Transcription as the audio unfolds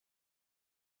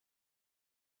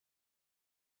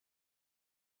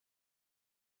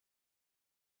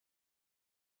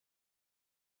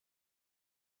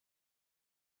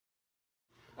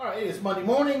All right, it is Monday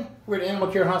morning. We're at Animal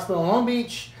Care Hospital in Long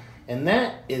Beach, and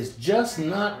that is just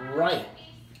not right.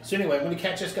 So anyway, I'm going to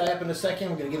catch this guy up in a second.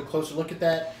 We're going to get a closer look at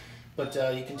that. But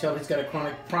you can tell he's got a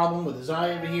chronic problem with his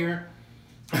eye over here.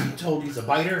 I'm told he's a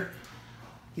biter.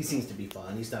 He seems to be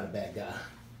fine. He's not a bad guy.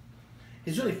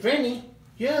 He's really friendly.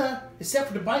 Yeah, except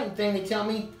for the biting thing, they tell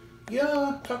me.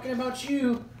 Yeah, talking about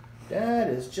you. That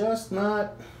is just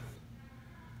not...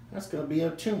 That's going to be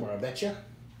a tumor, I bet you.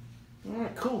 All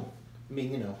right, cool. I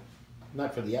mean, you know,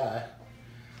 not for the eye.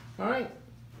 All right,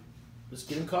 let's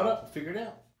get him caught up, figure it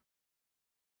out.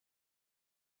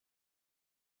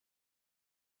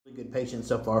 Really good patient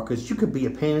so far, because you could be a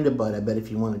pain in the butt, I bet, if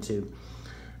you wanted to.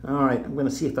 All right, I'm going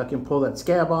to see if I can pull that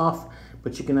scab off,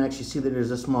 but you can actually see that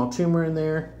there's a small tumor in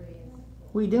there.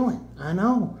 What are you doing? I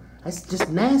know. That's just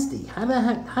nasty. How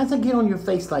does that get on your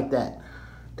face like that?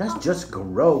 That's just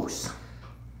gross.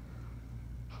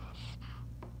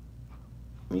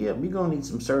 Yeah, we're going to need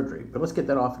some surgery, but let's get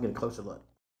that off and get a closer look.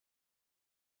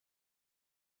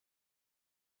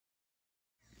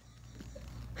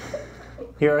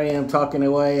 Here I am talking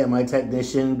away, and my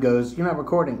technician goes, "You're not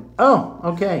recording." Oh,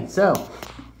 okay, so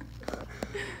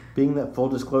being that full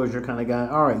disclosure kind of guy,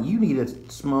 all right, you need a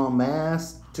small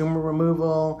mass, tumor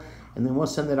removal, and then we'll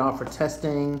send it off for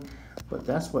testing. But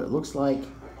that's what it looks like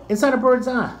inside a bird's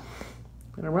eye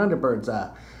and around a bird's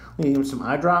eye. We need him some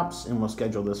eye drops, and we'll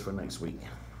schedule this for next week.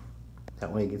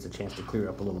 That way it gets a chance to clear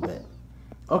up a little bit.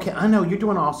 Okay, I know, you're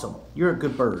doing awesome. You're a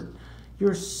good bird.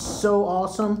 You're so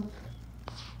awesome.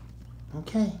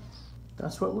 Okay,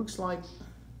 that's what it looks like.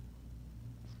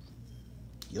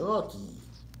 Yucky.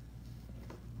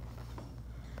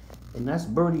 And that's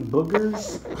birdie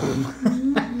boogers.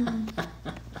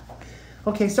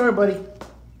 Okay, sorry, buddy.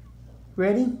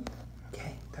 Ready?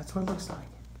 Okay, that's what it looks like.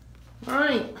 All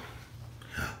right.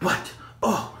 What?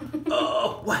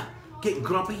 Oh, what? Getting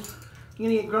grumpy? You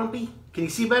gonna get grumpy? Can you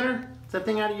see better? Is that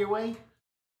thing out of your way?